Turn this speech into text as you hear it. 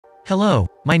Hello,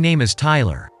 my name is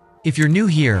Tyler. If you're new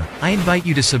here, I invite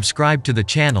you to subscribe to the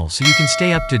channel so you can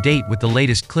stay up to date with the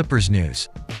latest Clippers news.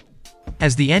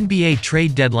 As the NBA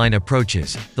trade deadline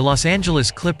approaches, the Los Angeles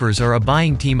Clippers are a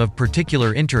buying team of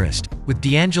particular interest, with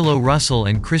D'Angelo Russell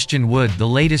and Christian Wood the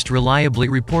latest reliably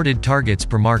reported targets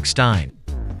per Mark Stein.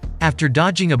 After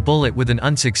dodging a bullet with an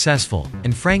unsuccessful,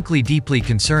 and frankly deeply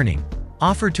concerning,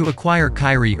 offer to acquire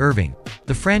Kyrie Irving,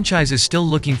 the franchise is still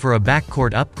looking for a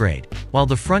backcourt upgrade, while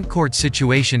the frontcourt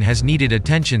situation has needed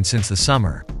attention since the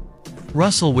summer.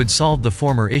 Russell would solve the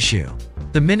former issue.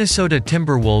 The Minnesota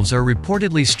Timberwolves are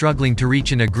reportedly struggling to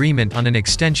reach an agreement on an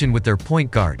extension with their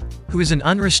point guard, who is an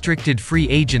unrestricted free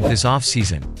agent this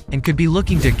offseason, and could be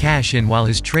looking to cash in while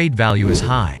his trade value is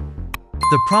high.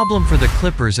 The problem for the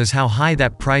Clippers is how high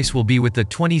that price will be, with the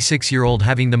 26-year-old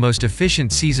having the most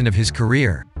efficient season of his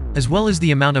career, as well as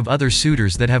the amount of other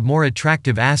suitors that have more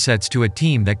attractive assets to a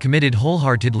team that committed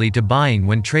wholeheartedly to buying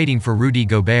when trading for Rudy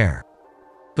Gobert.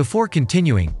 Before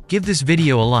continuing, give this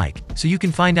video a like, so you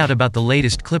can find out about the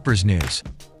latest Clippers news.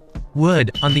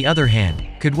 Wood, on the other hand,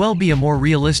 could well be a more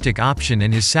realistic option,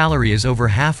 and his salary is over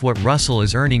half what Russell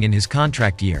is earning in his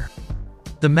contract year.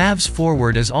 The Mavs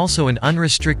forward is also an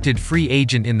unrestricted free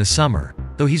agent in the summer,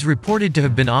 though he's reported to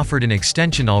have been offered an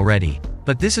extension already,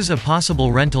 but this is a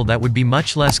possible rental that would be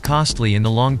much less costly in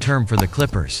the long term for the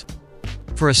Clippers.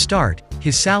 For a start,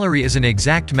 his salary is an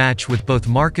exact match with both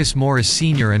Marcus Morris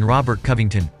Sr. and Robert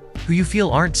Covington, who you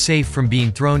feel aren't safe from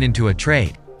being thrown into a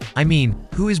trade. I mean,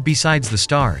 who is besides the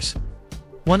stars?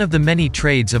 One of the many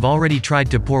trades have already tried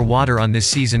to pour water on this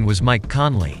season was Mike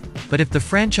Conley, but if the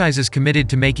franchise is committed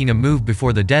to making a move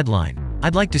before the deadline,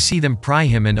 I'd like to see them pry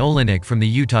him and Olynyk from the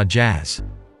Utah Jazz.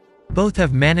 Both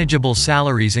have manageable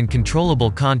salaries and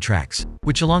controllable contracts,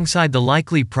 which alongside the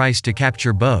likely price to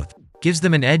capture both, gives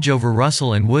them an edge over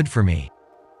Russell and Wood for me.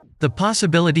 The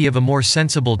possibility of a more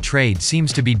sensible trade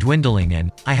seems to be dwindling,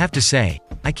 and, I have to say,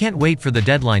 I can't wait for the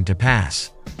deadline to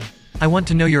pass. I want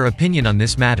to know your opinion on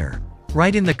this matter.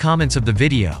 Write in the comments of the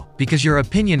video, because your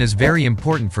opinion is very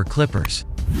important for Clippers.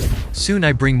 Soon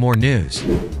I bring more news.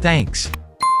 Thanks.